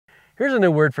Here's a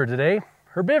new word for today,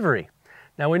 herbivory.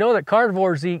 Now we know that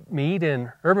carnivores eat meat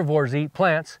and herbivores eat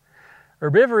plants.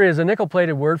 Herbivory is a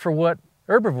nickel-plated word for what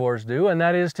herbivores do, and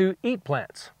that is to eat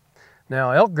plants. Now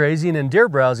elk grazing and deer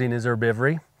browsing is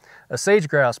herbivory. A sage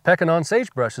grouse pecking on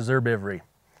sagebrush is herbivory.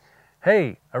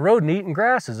 Hey, a rodent eating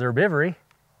grass is herbivory.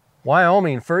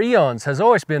 Wyoming for eons has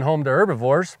always been home to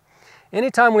herbivores.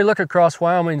 Anytime we look across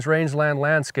Wyoming's rangeland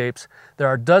landscapes, there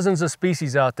are dozens of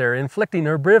species out there inflicting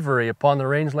herbivory upon the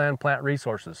rangeland plant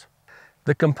resources.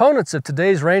 The components of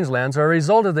today's rangelands are a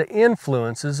result of the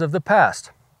influences of the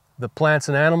past. The plants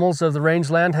and animals of the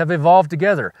rangeland have evolved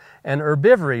together, and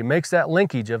herbivory makes that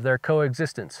linkage of their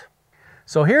coexistence.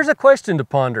 So here's a question to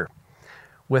ponder.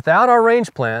 Without our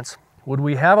range plants, would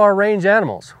we have our range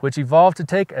animals, which evolved to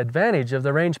take advantage of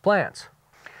the range plants?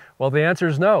 Well, the answer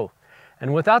is no.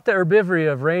 And without the herbivory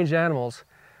of range animals,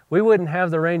 we wouldn't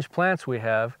have the range plants we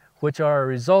have, which are a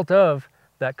result of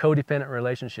that codependent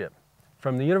relationship.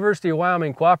 From the University of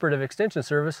Wyoming Cooperative Extension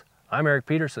Service, I'm Eric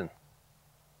Peterson.